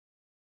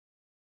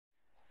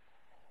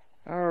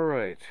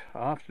Alright,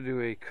 off to do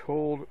a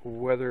cold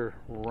weather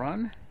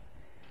run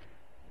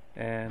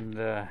and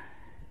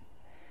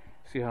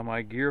see how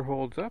my gear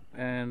holds up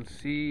and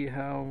see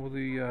how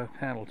the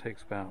panel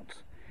takes bounce.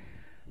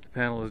 The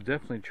panel is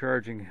definitely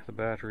charging the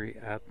battery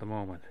at the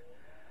moment.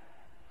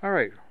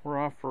 Alright, we're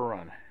off for a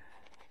run.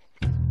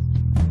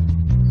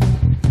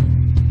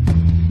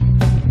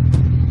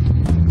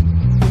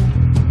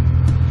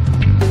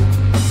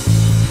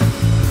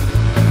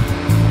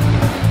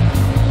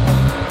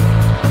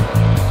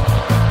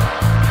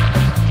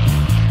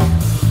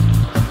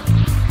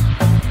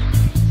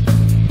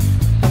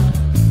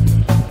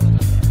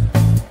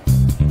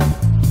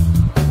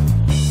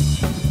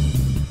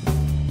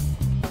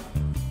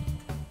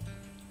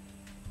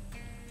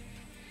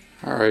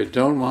 Alright,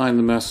 don't mind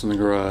the mess in the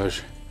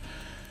garage.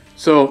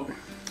 So,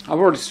 I've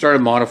already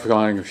started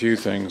modifying a few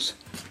things.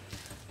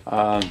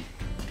 The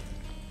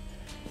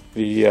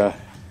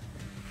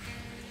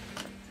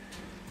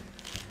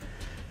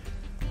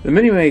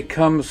Mini-Mate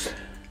comes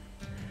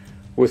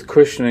with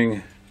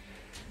cushioning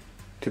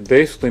to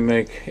basically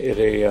make it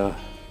a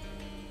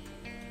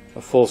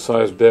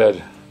full-size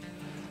bed.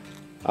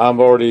 I've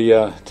already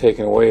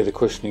taken away the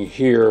cushioning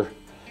here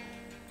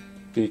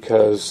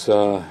because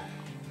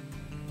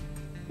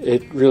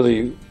it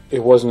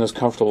wasn't as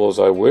comfortable as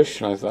I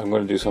wish, and I'm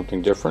going to do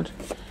something different.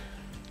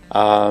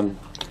 But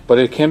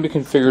it can be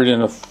configured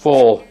in a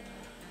full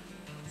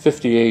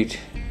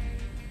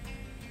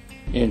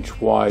 58-inch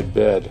wide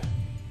bed.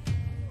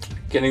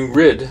 Getting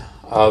rid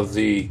of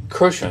the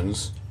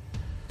cushions,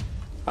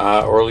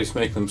 or at least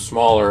make them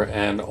smaller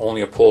and only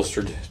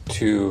upholstered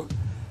to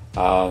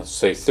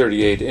say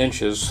 38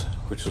 inches,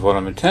 which is what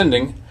I'm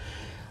intending.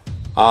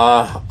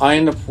 I'll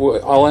end up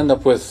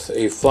with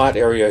a flat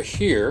area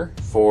here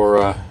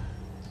for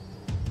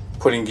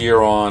putting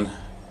gear on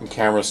and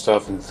camera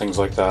stuff and things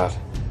like that.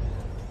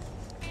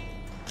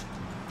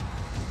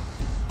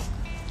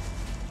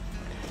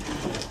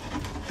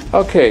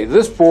 Okay,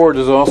 this board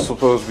is also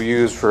supposed to be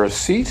used for a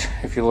seat.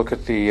 If you look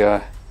at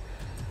the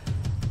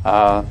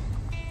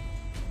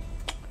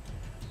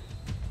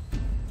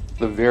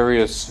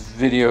various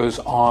videos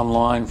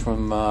online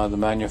from the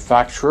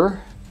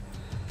manufacturer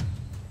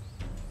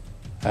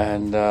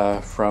and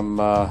from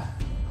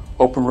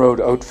Open Road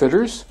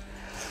Outfitters,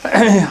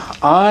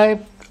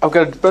 I've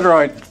got a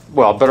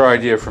better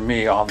idea for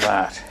me on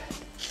that.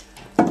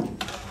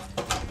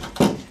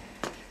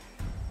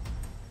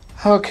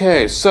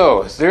 Okay,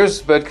 so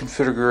there's the bed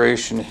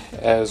configuration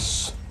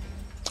as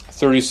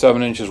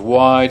 37 inches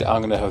wide.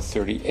 I'm going to have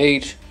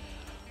 38.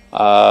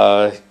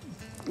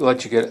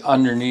 Let you get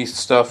underneath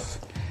stuff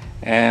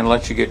and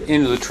let you get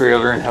into the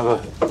trailer and have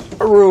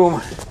a room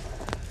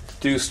to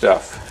do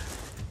stuff.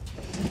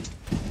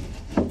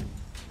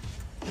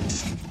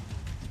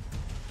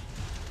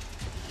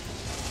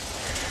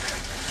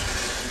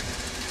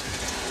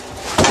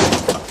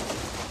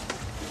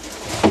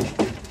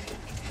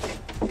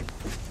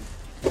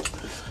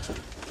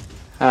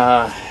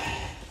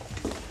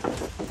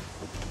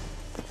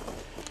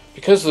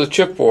 Because of the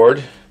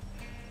chipboard,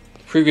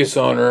 the previous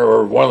owner,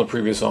 or one of the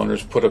previous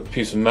owners, put a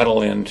piece of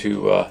metal in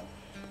to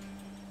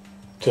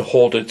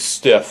hold it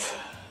stiff.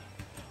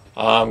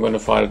 I'm going to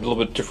find a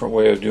little bit different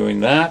way of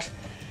doing that,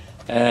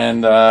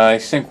 and I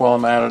think while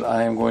I'm at it,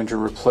 I am going to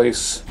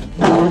replace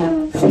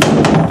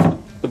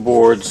the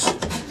boards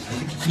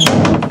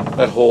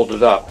that hold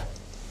it up.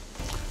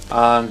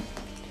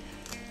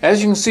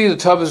 As you can see, the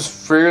tub is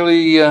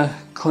fairly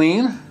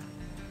clean.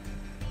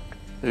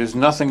 There's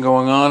nothing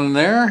going on in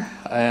there,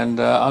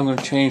 and I'm going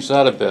to change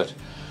that a bit.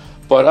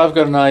 But I've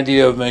got an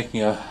idea of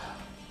making a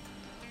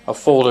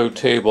fold-out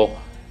table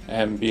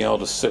and being able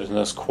to sit in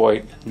this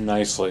quite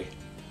nicely.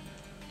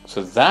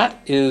 So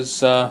that is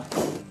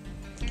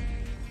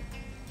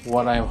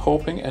what I'm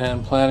hoping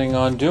and planning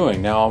on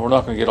doing. Now, we're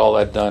not going to get all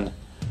that done.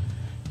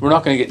 We're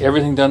not going to get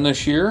everything done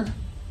this year.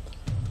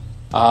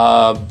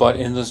 But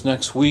in this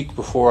next week,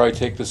 before I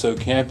take this out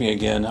camping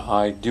again,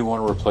 I do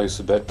want to replace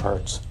the bed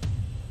parts.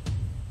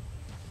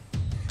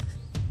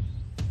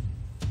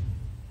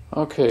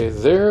 Okay,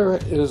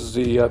 there is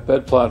the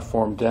bed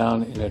platform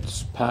down in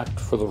its packed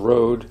for the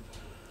road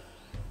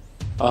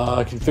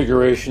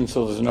configuration,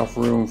 so there's enough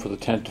room for the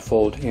tent to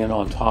fold in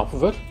on top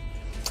of it.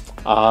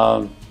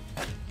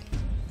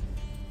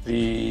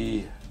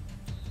 The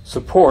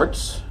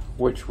supports,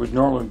 which would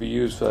normally be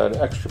used for that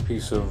extra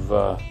piece of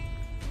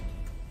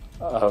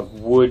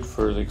wood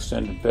for the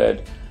extended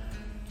bed,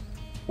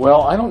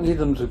 well, I don't need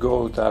them to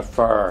go that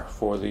far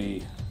for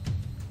the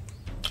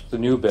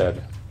new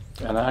bed.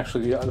 And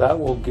actually, that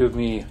will give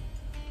me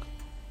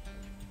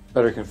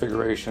better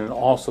configuration, and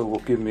also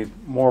will give me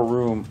more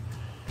room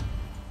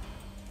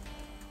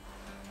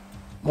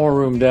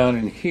down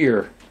in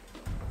here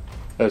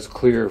that's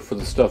clear for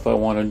the stuff I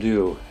want to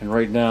do. And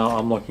right now,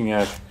 I'm looking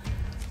at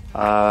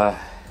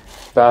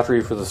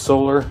battery for the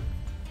solar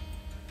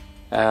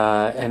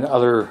and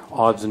other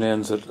odds and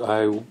ends that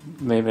I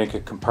may make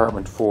a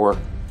compartment for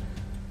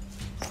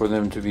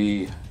them to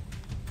be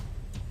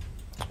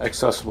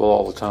accessible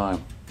all the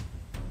time.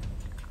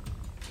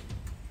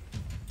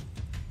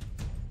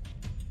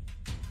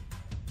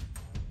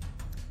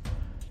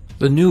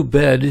 The new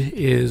bed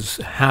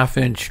is 1/2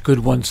 inch good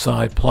one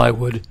side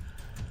plywood,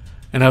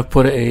 and I've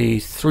put a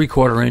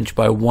 3/4 inch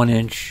by 1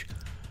 inch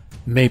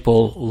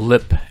maple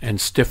lip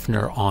and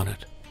stiffener on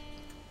it.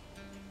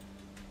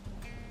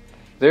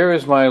 There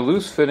is my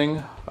loose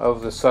fitting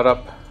of the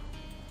setup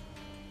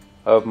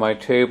of my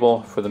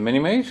table for the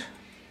Minimate,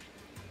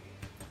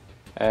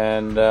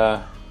 and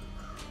a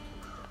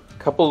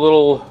couple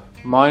little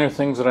minor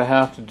things that I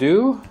have to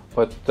do,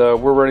 but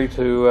we're ready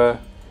to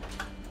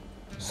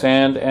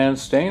sand and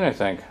stain, I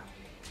think.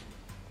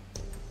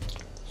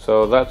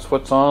 So that's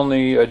what's on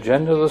the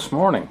agenda this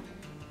morning.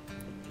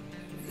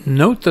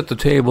 Note that the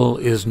table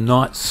is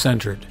not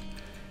centered.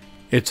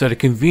 It's at a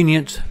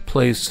convenient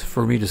place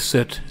for me to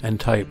sit and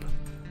type.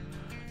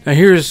 Now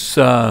here's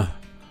a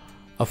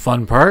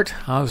fun part.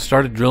 I've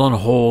started drilling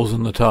holes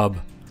in the tub.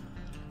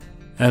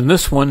 And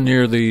this one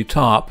near the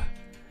top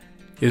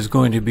is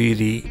going to be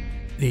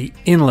the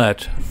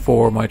inlet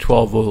for my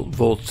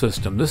 12-volt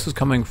system. This is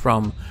coming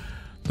from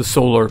the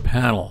solar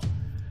panel.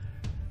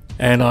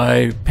 And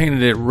I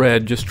painted it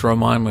red just to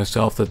remind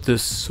myself that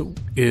this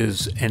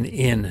is an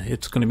in.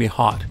 It's going to be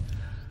hot.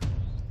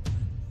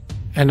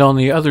 And on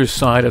the other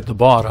side at the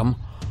bottom,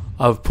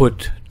 I've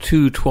put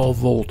two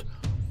 12-volt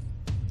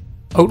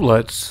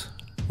outlets,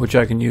 which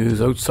I can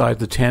use outside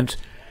the tent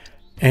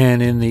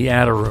and in the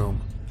attic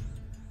room.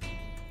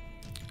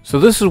 So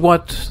this is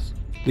what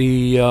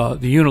the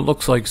unit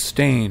looks like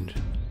stained.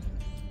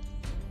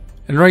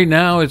 And right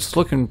now it's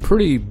looking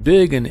pretty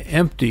big and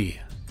empty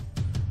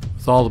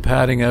with all the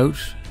padding out,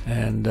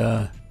 and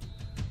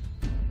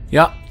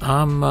yeah,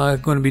 I'm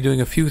going to be doing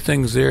a few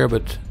things there,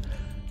 but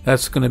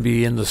that's going to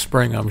be in the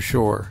spring, I'm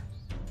sure.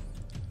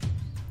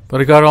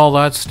 But I got all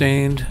that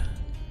stained,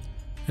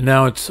 and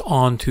now it's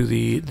on to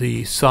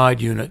the side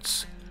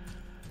units.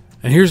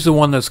 And here's the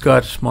one that's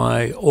got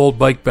my old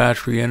bike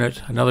battery in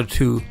it, another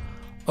two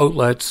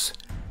outlets,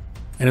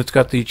 and it's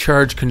got the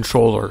charge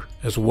controller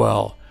as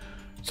well.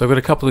 So I've got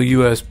a couple of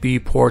USB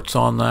ports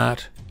on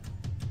that.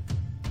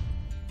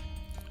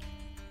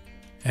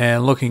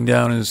 And looking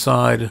down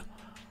inside,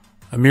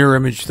 I mirror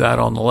imaged that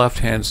on the left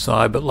hand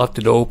side, but left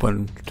it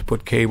open to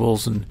put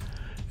cables and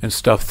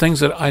stuff. Things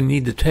that I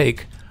need to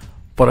take,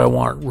 but I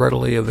want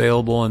readily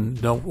available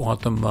and don't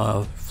want them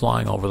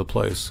flying over the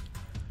place.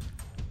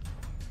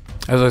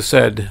 As I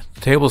said,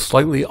 the table's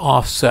slightly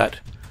offset,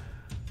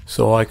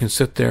 so I can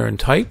sit there and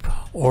type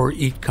or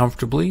eat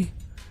comfortably.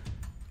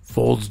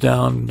 Folds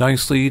down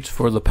nicely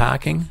for the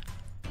packing.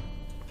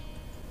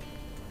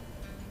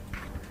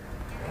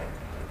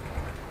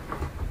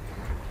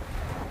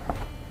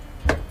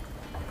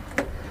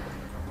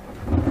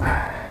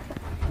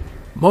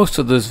 Most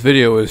of this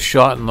video is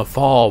shot in the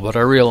fall, but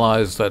I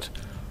realized that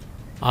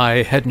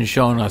I hadn't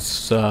shown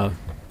us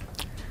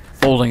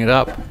folding it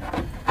up.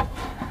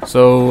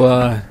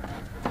 So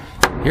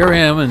here I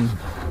am in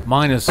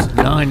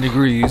 -9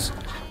 degrees,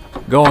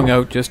 going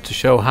out just to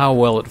show how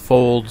well it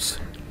folds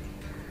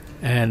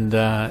and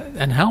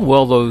how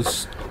well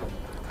those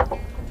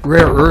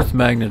rare earth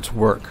magnets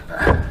work.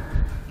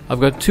 I've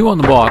got two on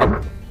the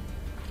bottom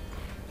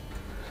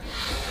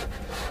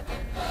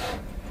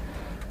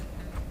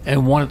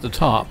and one at the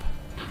top,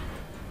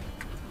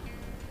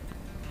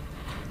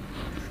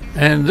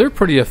 and they're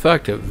pretty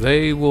effective.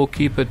 They will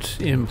keep it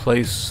in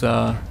place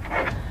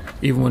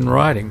even when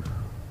riding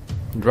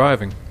and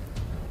driving.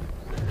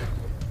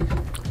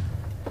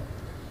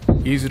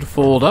 Easy to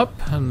fold up,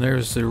 and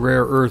there's the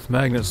rare earth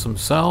magnets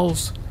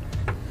themselves.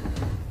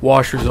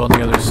 Washers on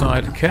the other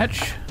side to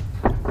catch,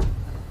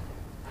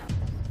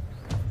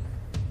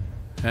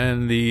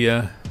 and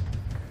the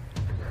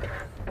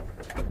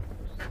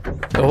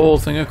whole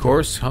thing, of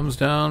course, comes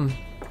down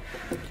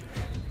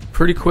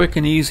pretty quick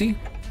and easy.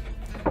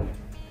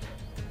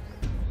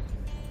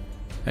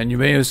 And you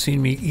may have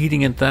seen me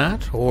eating at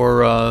that,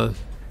 or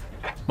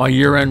my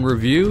year-end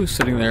review,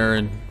 sitting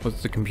there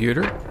with the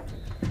computer.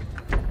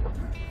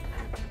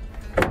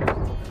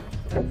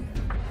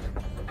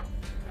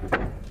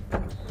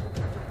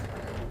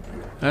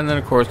 And then,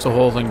 of course, the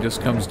whole thing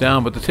just comes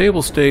down, but the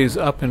table stays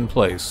up in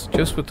place,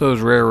 just with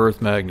those rare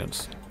earth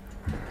magnets.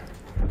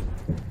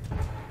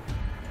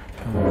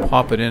 And we'll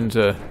pop it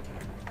into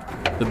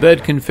the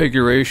bed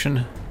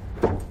configuration.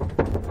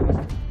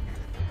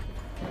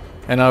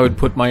 And I would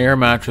put my air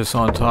mattress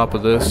on top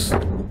of this,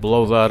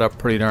 blow that up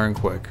pretty darn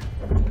quick.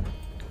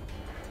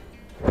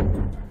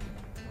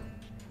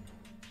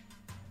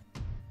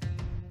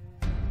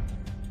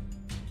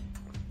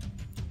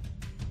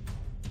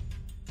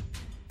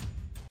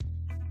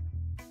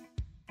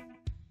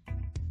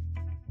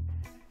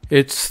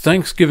 It's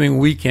Thanksgiving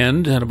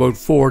weekend, and about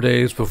 4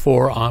 days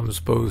before I'm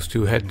supposed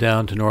to head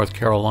down to North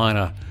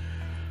Carolina.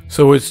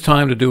 So it's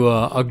time to do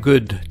a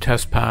good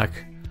test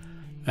pack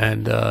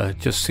and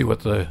just see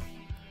what the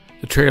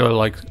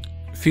trailer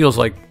feels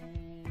like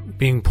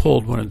being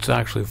pulled when it's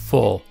actually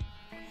full.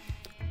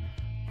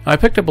 I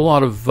picked up a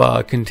lot of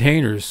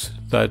containers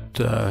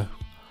that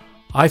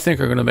I think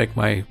are going to make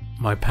my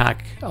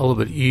pack a little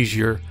bit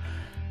easier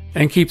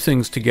and keep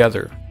things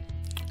together.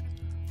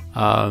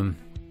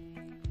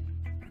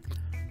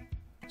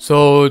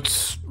 So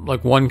it's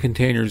like one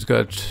container's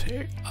got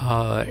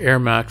air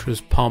mattress,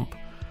 pump,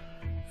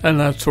 and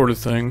that sort of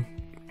thing.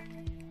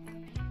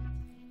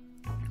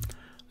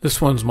 This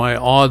one's my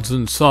odds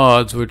and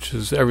sods, which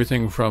is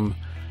everything from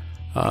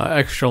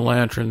extra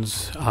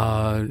lanterns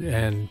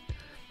and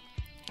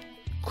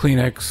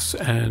Kleenex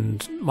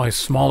and my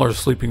smaller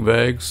sleeping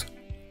bags.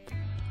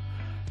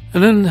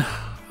 And then,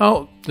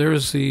 oh,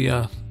 there's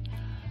the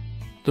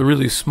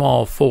really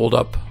small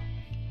fold-up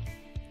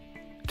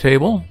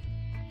table.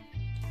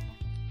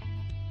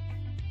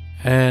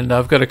 And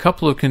I've got a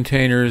couple of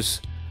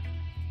containers,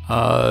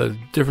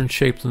 different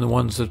shape than the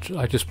ones that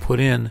I just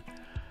put in,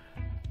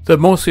 that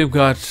mostly have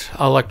got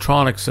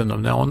electronics in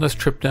them. Now on this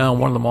trip down,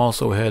 one of them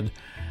also had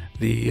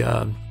the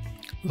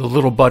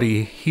little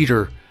buddy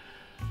heater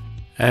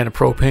and a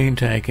propane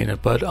tank in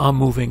it, but I'm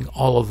moving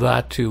all of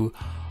that to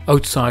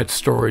outside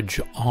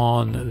storage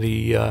on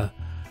the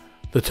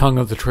tongue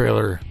of the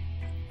trailer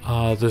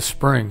this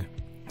spring.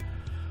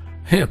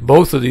 Yeah,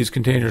 both of these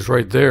containers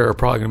right there are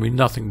probably going to be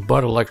nothing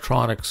but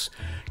electronics,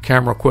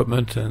 camera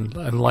equipment,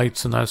 and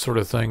lights and that sort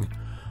of thing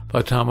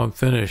by the time I'm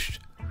finished.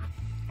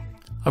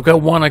 I've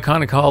got one I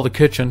kind of call the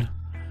kitchen.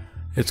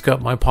 It's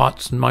got my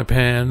pots and my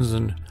pans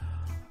and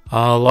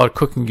a lot of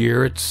cooking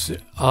gear. It's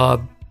a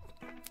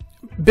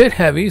bit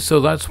heavy, so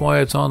that's why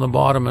it's on the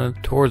bottom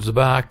and towards the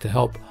back to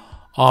help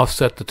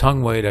offset the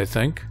tongue weight, I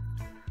think.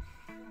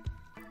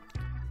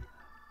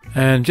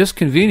 And just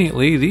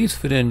conveniently, these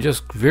fit in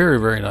just very,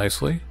 very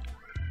nicely.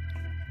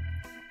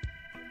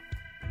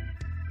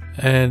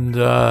 And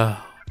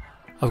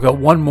I've got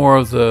one more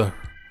of the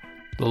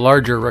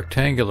larger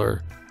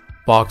rectangular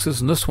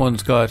boxes, and this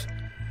one's got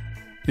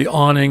the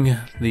awning,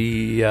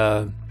 the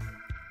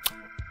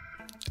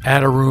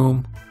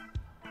add-a-room,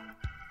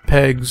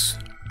 pegs,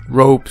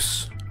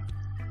 ropes,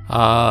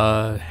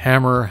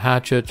 hammer,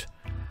 hatchet,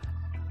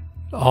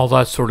 all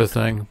that sort of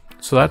thing.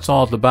 So that's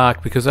all at the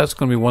back, because that's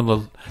going to be one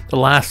of the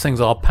last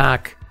things I'll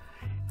pack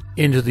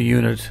into the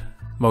unit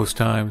most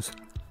times.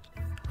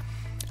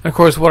 And of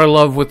course, what I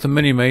love with the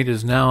Mini-Mate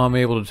is now I'm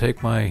able to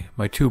take my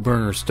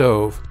 2-burner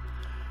stove.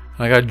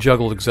 I got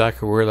juggled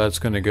exactly where that's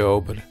going to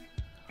go, but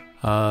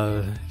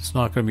it's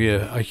not going to be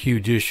a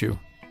huge issue.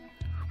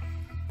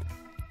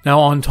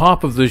 Now on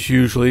top of this,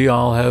 usually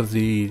I'll have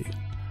the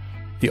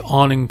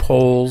awning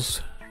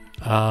poles,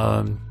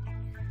 and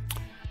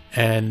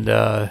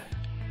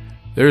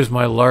there's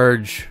my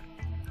large,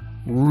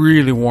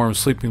 really warm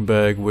sleeping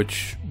bag,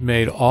 which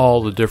made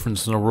all the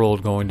difference in the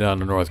world going down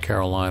to North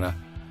Carolina.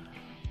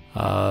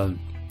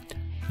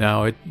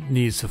 Now I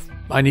need to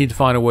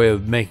find a way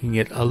of making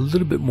it a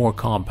little bit more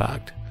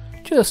compact,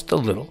 just a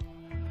little.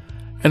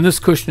 And this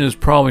cushion is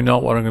probably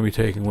not what I'm going to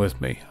be taking with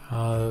me,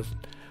 but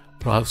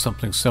I'll have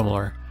something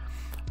similar.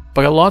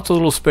 But I got lots of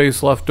little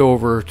space left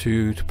over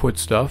to put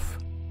stuff.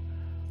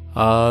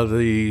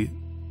 The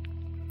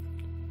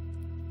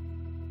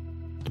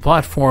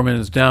platform in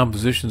its down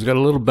position has got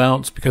a little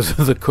bounce because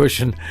of the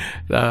cushion.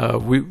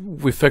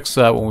 We fixed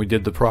that when we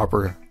did the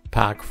proper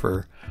pack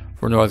for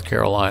North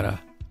Carolina.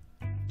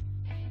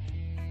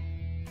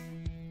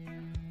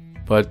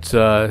 But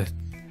the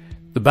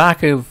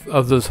back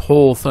of this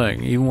whole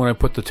thing, even when I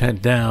put the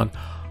tent down,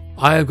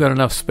 I've got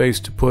enough space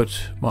to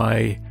put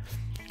my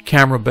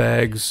camera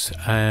bags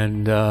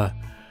and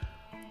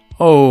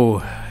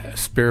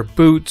spare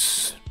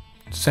boots,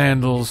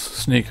 sandals,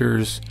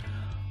 sneakers,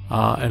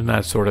 and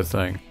that sort of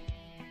thing.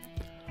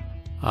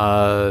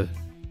 A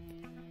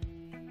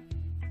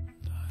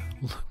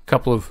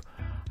couple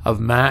of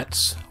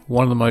mats.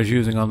 One of them I was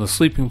using on the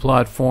sleeping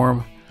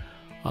platform.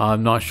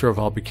 I'm not sure if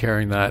I'll be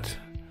carrying that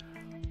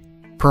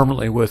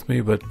permanently with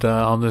me, but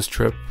on this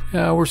trip,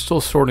 yeah, we're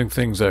still sorting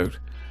things out.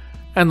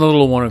 And the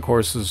little one, of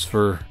course, is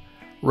for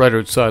right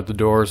outside the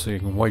door, so you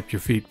can wipe your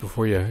feet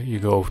before you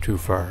go too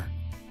far.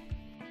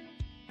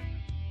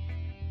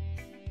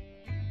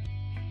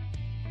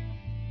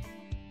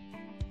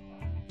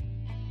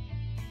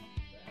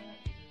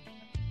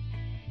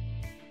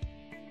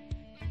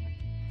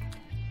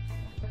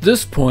 At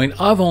this point,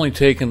 I've only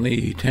taken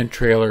the tent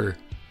trailer,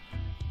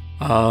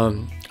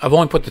 I've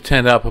only put the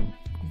tent up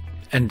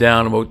and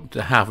down about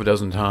half a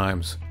dozen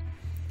times.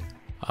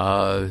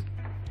 It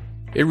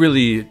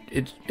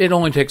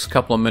only takes a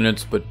couple of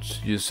minutes, but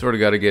you sort of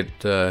got to get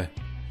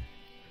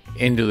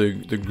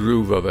into the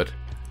groove of it.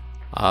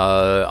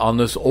 On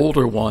this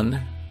older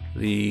one,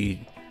 the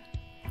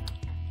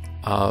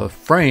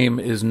frame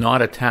is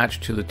not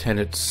attached to the tent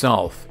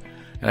itself,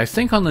 and I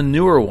think on the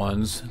newer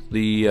ones,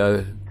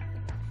 the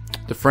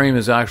frame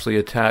is actually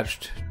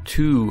attached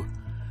to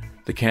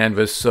the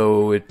canvas,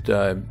 so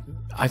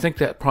I think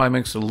that probably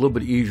makes it a little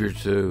bit easier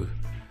to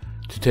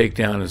take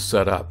down and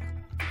set up.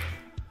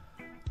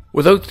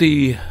 Without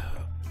the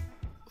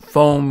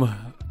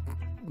foam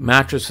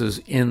mattresses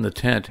in the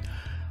tent,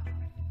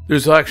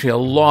 there's actually a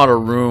lot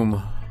of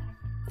room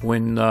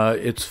when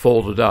it's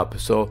folded up.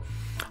 So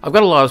I've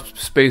got a lot of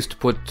space to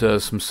put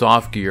some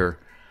soft gear,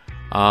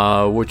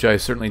 which I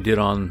certainly did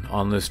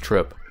on this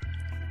trip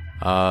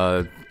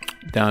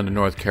down to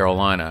North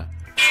Carolina.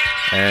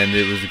 And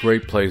it was a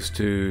great place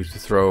to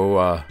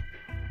throw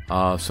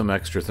some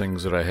extra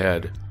things that I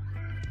had.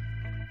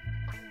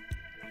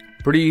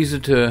 Pretty easy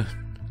to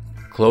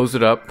close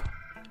it up.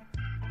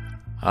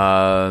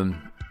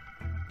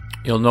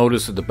 You'll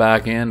notice at the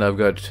back end I've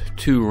got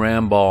 2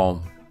 ram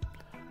ball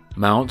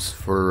mounts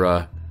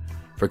for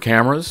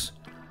cameras,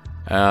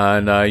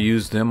 and I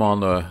use them on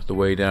the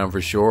way down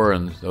for shore,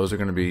 and those are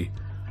going to be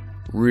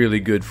really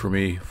good for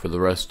me for the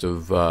rest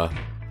of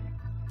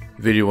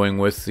videoing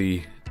with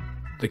the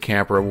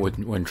camper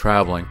when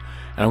traveling.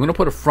 And I'm going to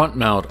put a front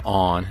mount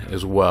on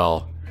as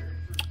well.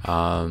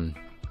 But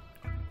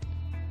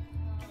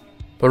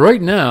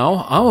right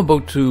now I'm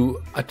about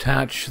to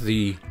attach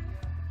the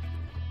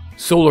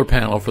solar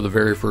panel for the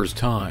very first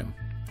time.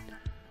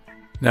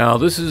 Now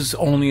this is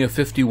only a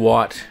 50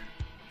 watt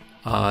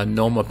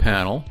Noma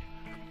panel,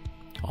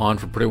 on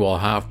for pretty well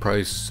half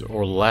price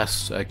or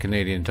less at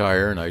Canadian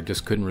Tire, and I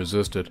just couldn't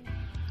resist it.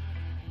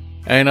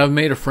 And I've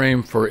made a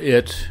frame for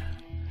it,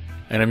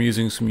 and I'm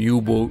using some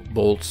U-bolt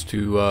bolts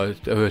to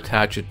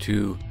attach it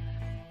to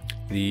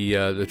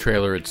the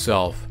trailer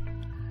itself.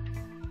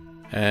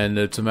 And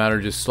it's a matter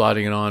of just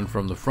sliding it on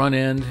from the front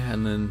end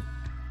and then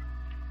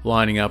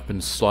lining up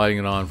and sliding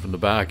it on from the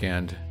back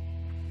end.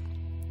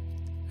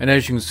 And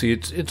as you can see,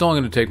 it's only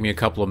going to take me a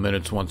couple of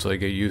minutes once I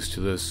get used to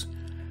this,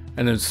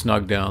 and then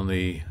snug down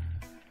the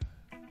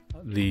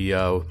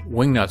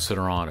wing nuts that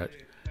are on it.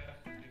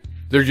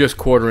 They're just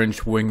 1/4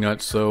 inch wing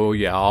nuts, so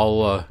yeah,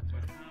 I'll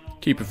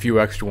keep a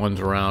few extra ones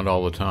around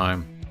all the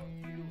time.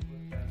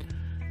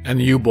 And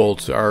the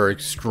U-bolts are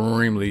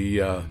extremely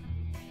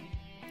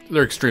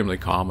they're extremely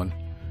common.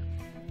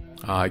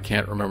 I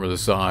can't remember the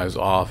size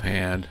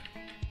offhand.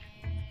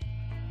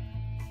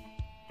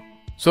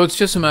 So it's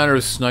just a matter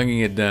of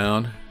snugging it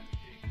down,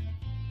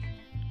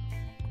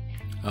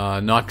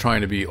 not trying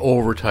to be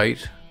over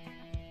tight.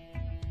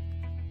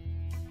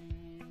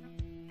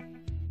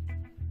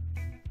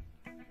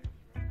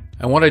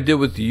 And what I did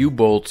with the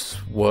U-bolts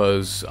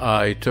was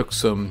I took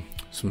some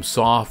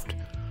soft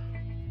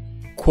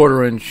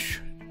 1/4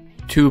 inch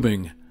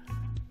tubing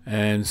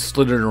and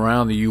slid it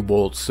around the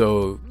U-bolts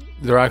so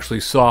they're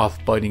actually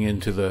soft, biting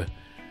into the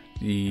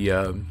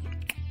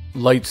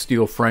light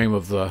steel frame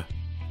of the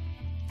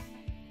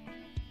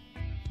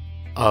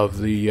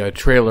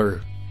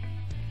trailer.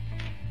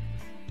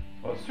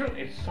 Well,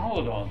 certainly it's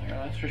solid on there,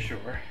 that's for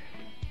sure.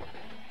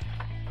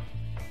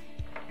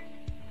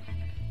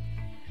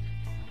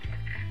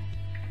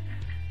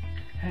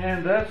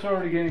 And that's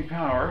already getting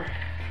power.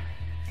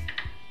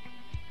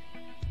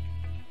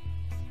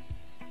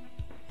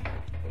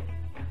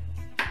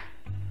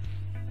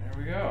 There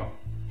we go.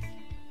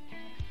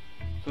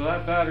 So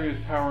that battery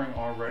is powering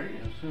already.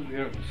 As soon as we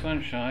get out the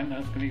sunshine,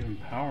 that's going to even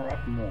power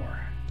up more.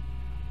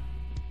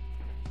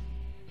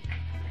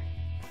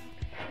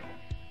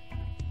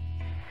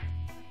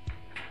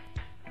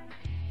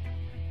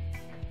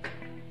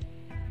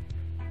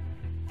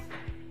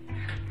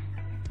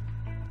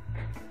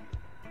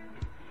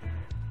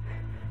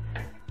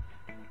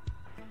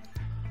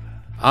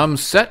 I'm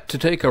set to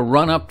take a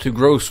run up to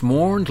Gross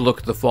Mourne to look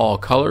at the fall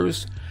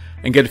colors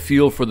and get a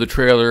feel for the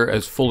trailer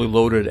as fully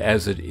loaded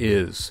as it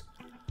is.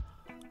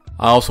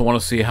 I also want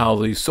to see how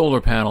the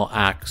solar panel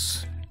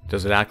acts.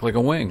 Does it act like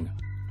a wing?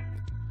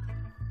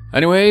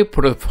 Anyway,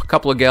 put a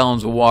couple of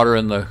gallons of water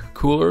in the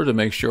cooler to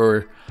make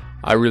sure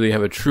I really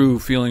have a true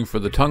feeling for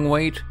the tongue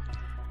weight,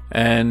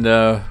 and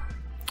we're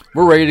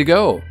ready to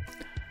go.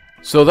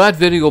 So that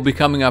video will be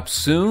coming up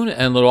soon,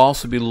 and there'll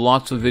also be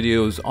lots of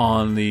videos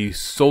on the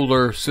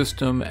solar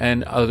system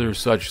and other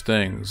such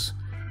things.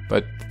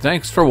 But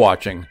thanks for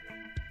watching.